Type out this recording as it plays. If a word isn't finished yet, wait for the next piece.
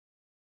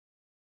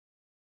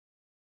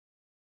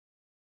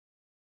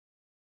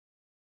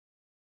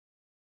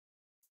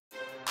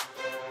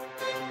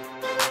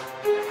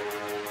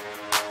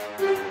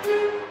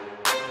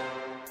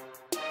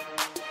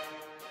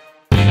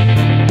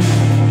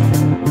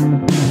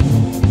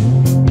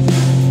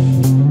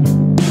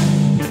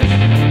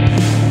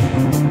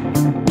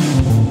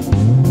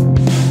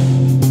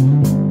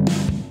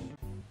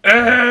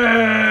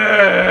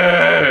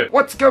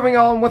what's going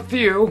on with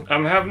you?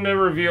 I'm having a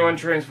review on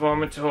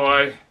Transform a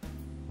Toy.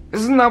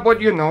 Isn't that what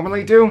you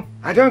normally do?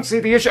 I don't see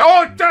the issue.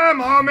 Oh,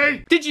 damn,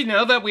 homie! Did you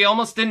know that we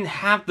almost didn't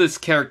have this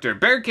character?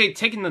 Barricade,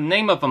 taking the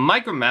name of a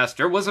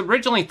Micromaster, was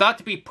originally thought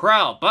to be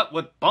Prowl, but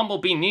with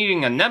Bumblebee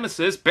needing a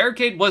nemesis,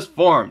 Barricade was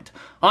formed.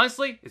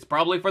 Honestly, it's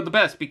probably for the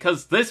best,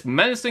 because this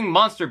menacing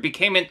monster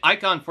became an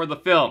icon for the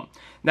film.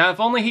 Now, if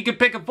only he could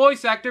pick a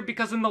voice actor,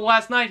 because in The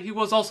Last Night, he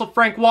was also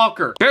Frank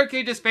Walker.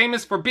 Barricade is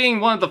famous for being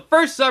one of the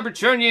first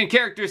Cybertronian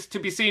characters to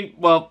be seen,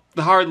 well,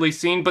 hardly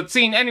seen, but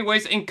seen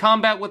anyways, in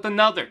combat with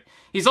another.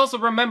 He's also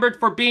remembered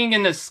for being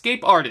an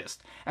escape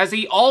artist, as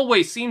he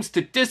always seems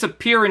to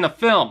disappear in a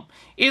film.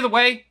 Either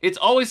way, it's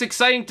always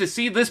exciting to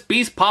see this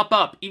beast pop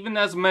up, even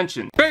as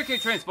mentioned.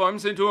 Barricade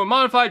transforms into a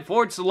modified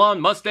Ford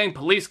Salon Mustang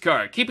police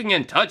car, keeping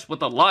in touch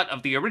with a lot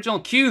of the original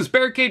cues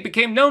Barricade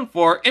became known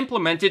for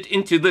implemented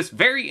into this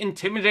very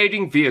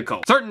intimidating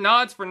vehicle. Certain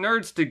nods for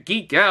nerds to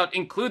geek out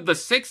include the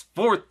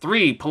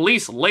 643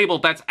 police label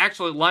that's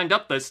actually lined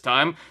up this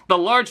time, the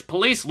large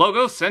police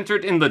logo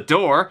centered in the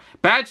door,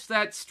 badge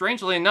that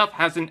strangely enough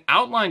has an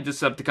outlined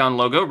Decepticon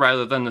logo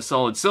rather than the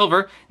solid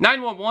silver,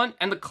 911,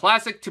 and the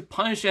classic to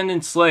punish and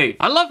enslave.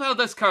 I love how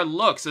this car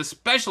looks,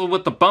 especially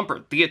with the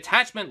bumper. The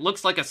attachment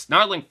looks like a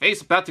snarling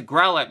face about to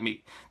growl at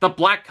me. The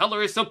black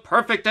color is so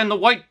perfect and the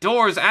white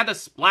doors add a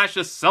splash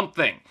of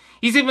something.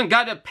 He's even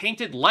got a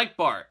painted light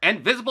bar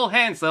and visible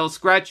hands that'll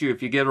scratch you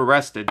if you get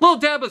arrested. Little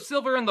dab of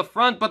silver in the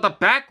front, but the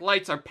back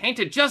lights are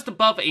painted just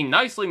above a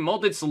nicely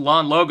molded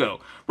salon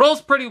logo.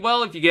 Rolls pretty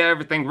well if you get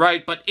everything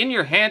right, but in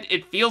your hand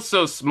it feels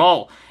so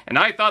small. And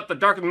I thought the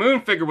Dark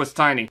Moon figure was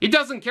tiny. He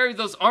doesn't carry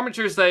those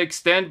armatures that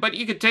extend, but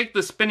you could take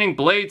the spinning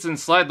blades and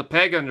slide the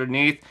peg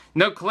underneath.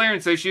 No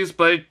clearance issues,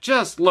 but it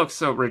just looks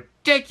so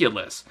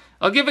ridiculous.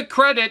 I'll give it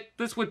credit,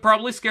 this would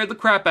probably scare the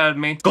crap out of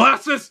me.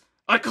 Glasses!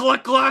 I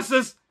collect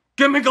glasses!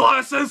 Give me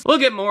glasses! We'll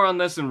get more on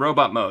this in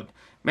robot mode.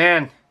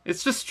 Man,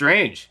 it's just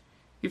strange.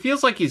 He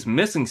feels like he's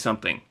missing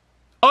something.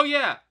 Oh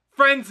yeah,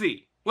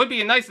 Frenzy! Would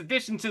be a nice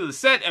addition to the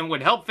set and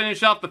would help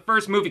finish off the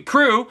first movie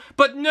crew,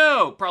 but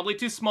no, probably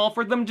too small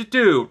for them to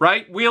do,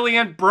 right? Wheelie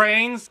and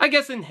brains? I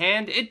guess in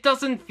hand, it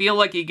doesn't feel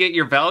like you get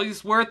your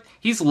value's worth.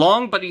 He's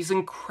long, but he's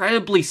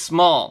incredibly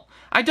small.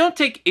 I don't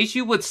take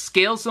issue with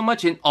scale so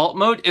much in alt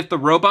mode if the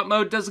robot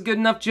mode does a good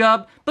enough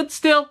job, but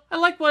still, I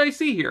like what I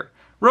see here.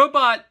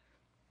 Robot...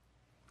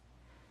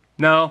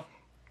 No.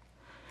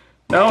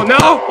 No,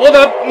 hold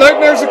up,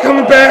 nightmares are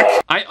coming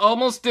back! I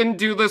almost didn't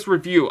do this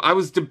review. I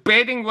was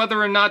debating whether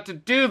or not to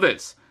do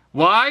this.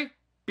 Why?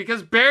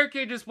 Because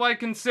Barricade is what I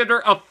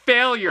consider a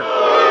failure.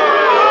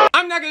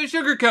 I'm not gonna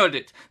sugarcoat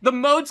it. The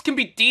modes can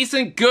be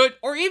decent, good,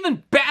 or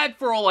even bad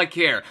for all I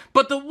care.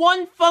 But the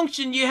one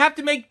function you have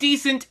to make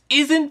decent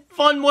isn't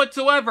fun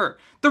whatsoever.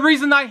 The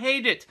reason I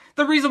hate it,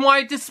 the reason why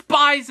I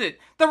despise it,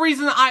 the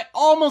reason I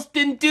almost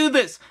didn't do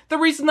this, the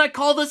reason I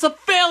call this a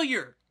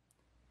failure.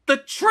 The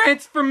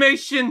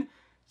transformation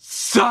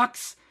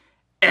sucks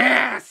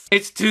ass!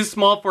 It's too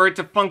small for it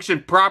to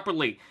function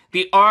properly.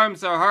 The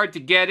arms are hard to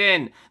get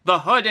in. The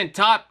hood and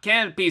top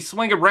canopy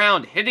swing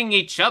around, hitting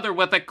each other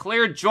with a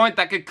clear joint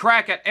that could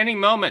crack at any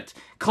moment.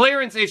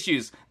 Clearance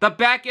issues. The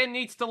back end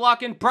needs to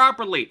lock in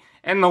properly.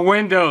 And the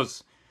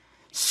windows.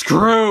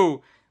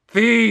 Screw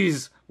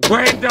these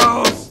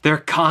windows! They're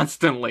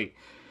constantly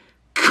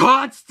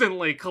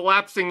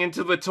collapsing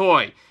into the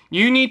toy.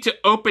 You need to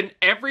open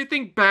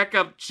everything back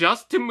up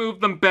just to move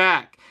them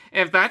back.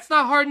 If that's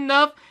not hard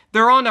enough,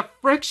 they're on a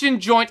friction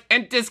joint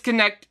and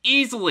disconnect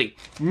easily.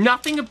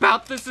 Nothing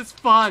about this is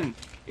fun.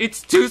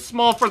 It's too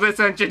small for this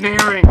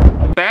engineering.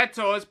 Bad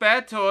toys.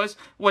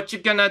 What you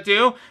gonna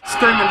do?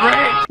 Scream and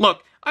rage.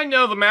 Look, I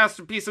know the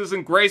masterpiece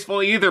isn't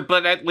graceful either,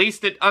 but at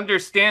least it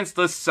understands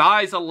the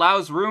size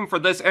allows room for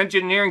this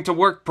engineering to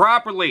work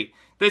properly.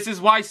 This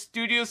is why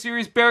Studio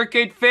Series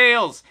Barricade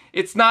fails.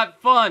 It's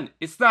not fun.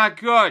 It's not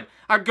good.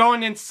 I'm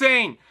going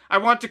insane. I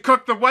want to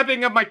cook the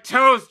webbing of my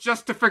toes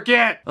just to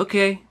forget.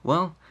 Okay,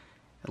 well,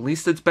 at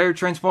least it's better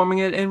transforming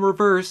it in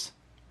reverse.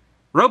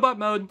 Robot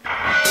mode.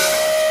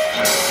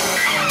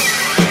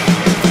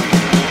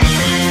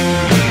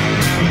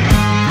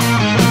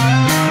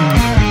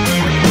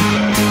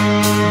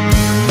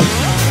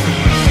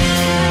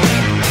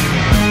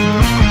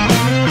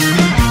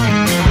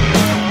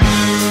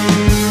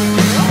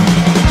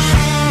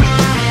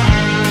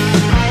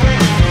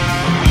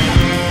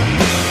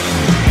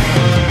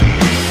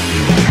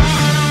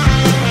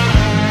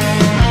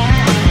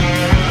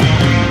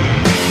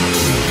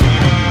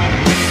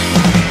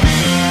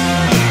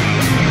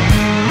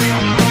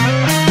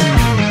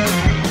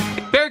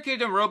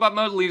 And robot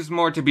mode leaves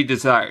more to be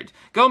desired.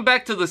 Going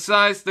back to the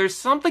size, there's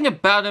something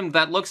about him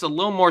that looks a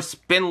little more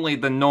spindly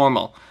than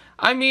normal.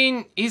 I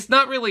mean, he's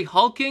not really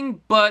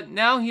hulking, but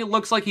now he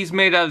looks like he's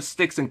made out of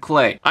sticks and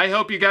clay. I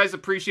hope you guys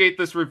appreciate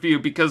this review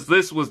because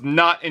this was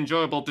not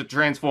enjoyable to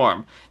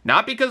transform.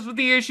 Not because of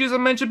the issues I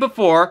mentioned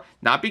before,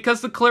 not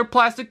because the clear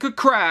plastic could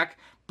crack,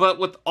 but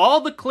with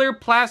all the clear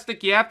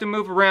plastic you have to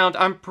move around,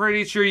 I'm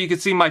pretty sure you can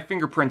see my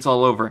fingerprints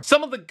all over.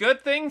 Some of the good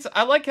things,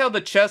 I like how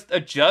the chest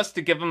adjusts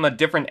to give him a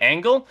different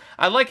angle.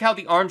 I like how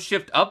the arms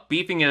shift up,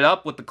 beefing it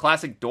up with the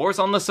classic doors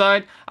on the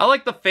side. I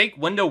like the fake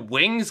window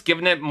wings,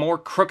 giving it a more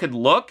crooked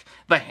look.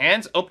 The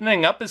hands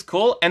opening up is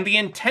cool, and the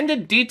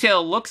intended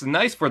detail looks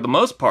nice for the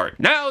most part.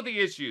 Now the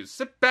issues.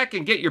 Sit back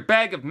and get your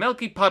bag of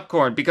milky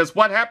popcorn, because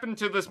what happened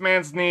to this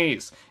man's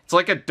knees? It's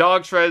like a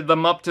dog shredded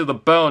them up to the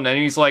bone, and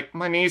he's like,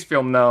 my knees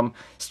feel numb.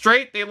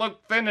 Straight, they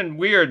look thin and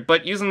weird,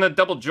 but using the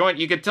double joint,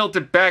 you could tilt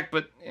it back,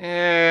 but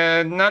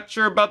not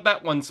sure about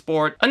that one,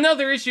 sport.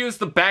 Another issue is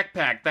the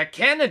backpack that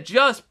can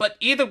adjust, but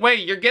either way,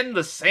 you're getting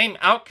the same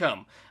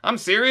outcome. I'm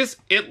serious,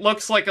 it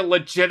looks like a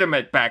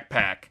legitimate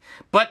backpack.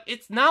 But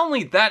it's not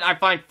only that I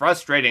find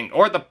frustrating,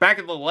 or the back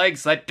of the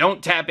legs that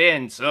don't tap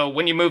in, so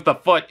when you move the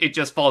foot, it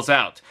just falls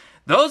out.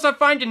 Those I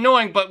find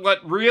annoying, but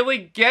what really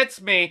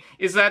gets me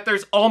is that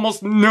there's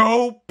almost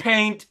no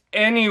paint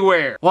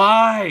anywhere.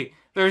 Why?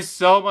 There's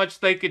so much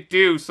they could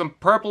do. Some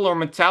purple or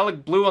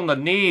metallic blue on the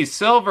knees,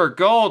 silver,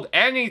 gold,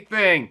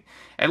 anything.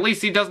 At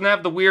least he doesn't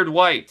have the weird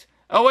white.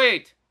 Oh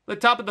wait, the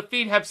top of the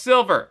feet have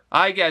silver.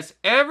 I guess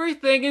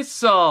everything is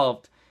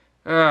solved.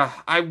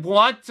 I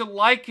want to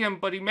like him,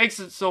 but he makes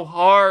it so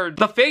hard.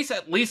 The face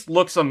at least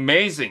looks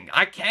amazing.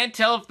 I can't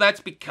tell if that's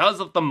because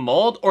of the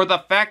mold or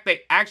the fact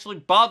they actually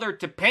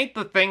bothered to paint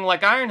the thing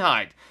like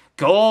Ironhide.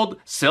 Gold,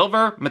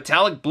 silver,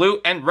 metallic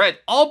blue, and red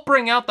all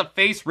bring out the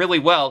face really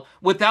well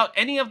without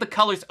any of the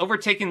colors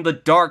overtaking the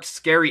dark,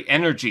 scary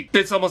energy.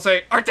 Did someone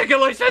say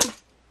articulation?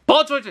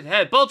 Ball jointed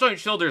head, ball joint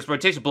shoulders,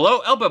 rotation below,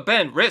 elbow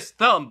bend, wrist,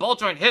 thumb, ball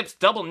joint hips,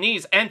 double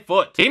knees, and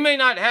foot. He may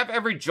not have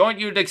every joint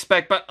you'd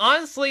expect, but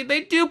honestly,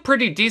 they do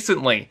pretty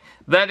decently.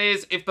 That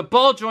is, if the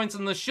ball joints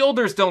and the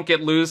shoulders don't get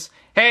loose,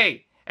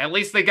 hey, at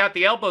least they got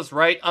the elbows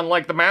right,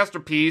 unlike the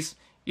masterpiece.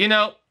 You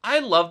know, I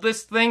love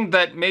this thing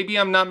that maybe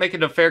I'm not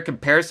making a fair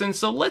comparison,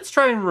 so let's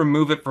try and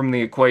remove it from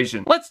the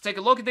equation. Let's take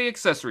a look at the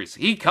accessories.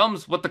 He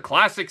comes with the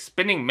classic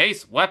spinning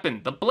mace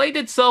weapon. The blade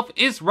itself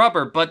is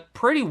rubber, but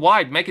pretty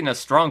wide, making a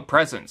strong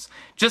presence.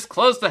 Just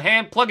close the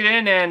hand, plug it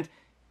in, and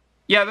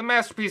yeah, the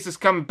masterpiece is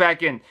coming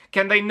back in.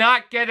 Can they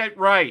not get it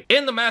right?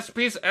 In the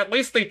masterpiece, at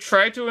least they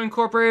try to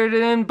incorporate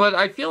it in, but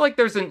I feel like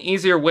there's an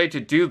easier way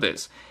to do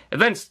this.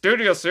 And then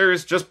Studio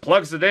Series just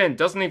plugs it in,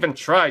 doesn't even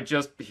try,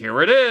 just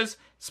here it is.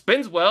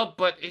 Spins well,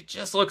 but it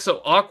just looks so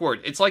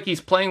awkward. It's like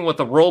he's playing with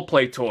a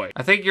roleplay toy.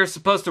 I think you're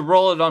supposed to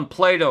roll it on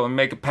Play-Doh and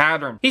make a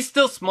pattern. He's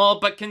still small,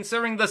 but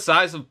considering the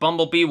size of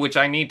Bumblebee, which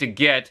I need to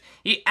get,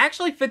 he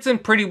actually fits in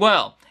pretty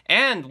well.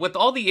 And with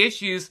all the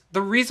issues,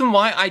 the reason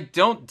why I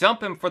don't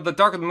dump him for the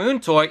Dark of the Moon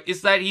toy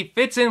is that he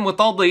fits in with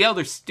all the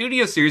other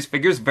Studio Series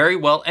figures very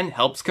well and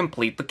helps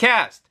complete the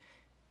cast.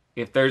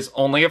 If there's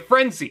only a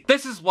frenzy.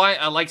 This is why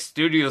I like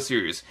Studio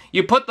Series.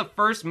 You put the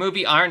first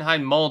movie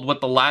Ironhide mold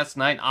with the Last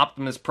Knight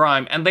Optimus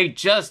Prime and they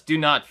just do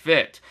not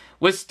fit.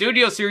 With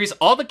Studio Series,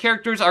 all the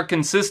characters are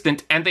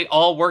consistent and they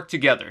all work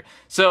together.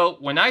 So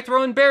when I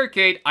throw in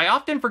Barricade, I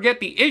often forget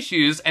the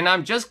issues and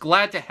I'm just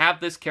glad to have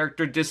this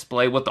character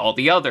display with all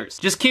the others.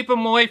 Just keep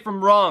him away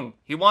from wrong.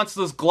 He wants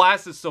those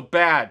glasses so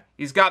bad.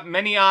 He's got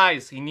many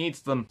eyes, he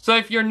needs them. So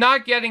if you're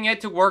not getting it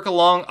to work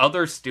along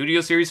other Studio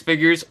Series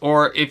figures,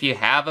 or if you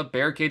have a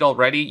Barricade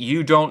already,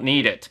 you don't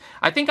need it.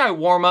 I think I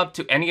warm up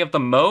to any of the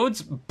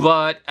modes,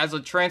 but as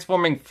a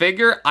transforming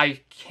figure,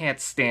 I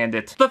can't stand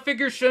it. The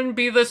figure shouldn't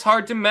be this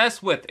hard to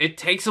mess with. It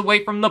takes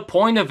away from the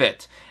point of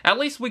it. At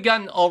least we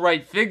got an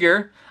alright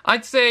figure.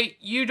 I'd say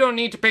you don't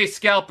need to pay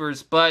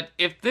scalpers, but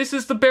if this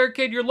is the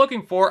Barricade you're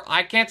looking for,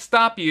 I can't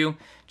stop you.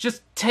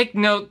 Just take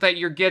note that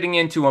you're getting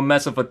into a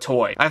mess of a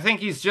toy. I think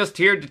he's just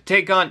here to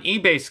take on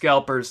eBay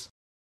scalpers.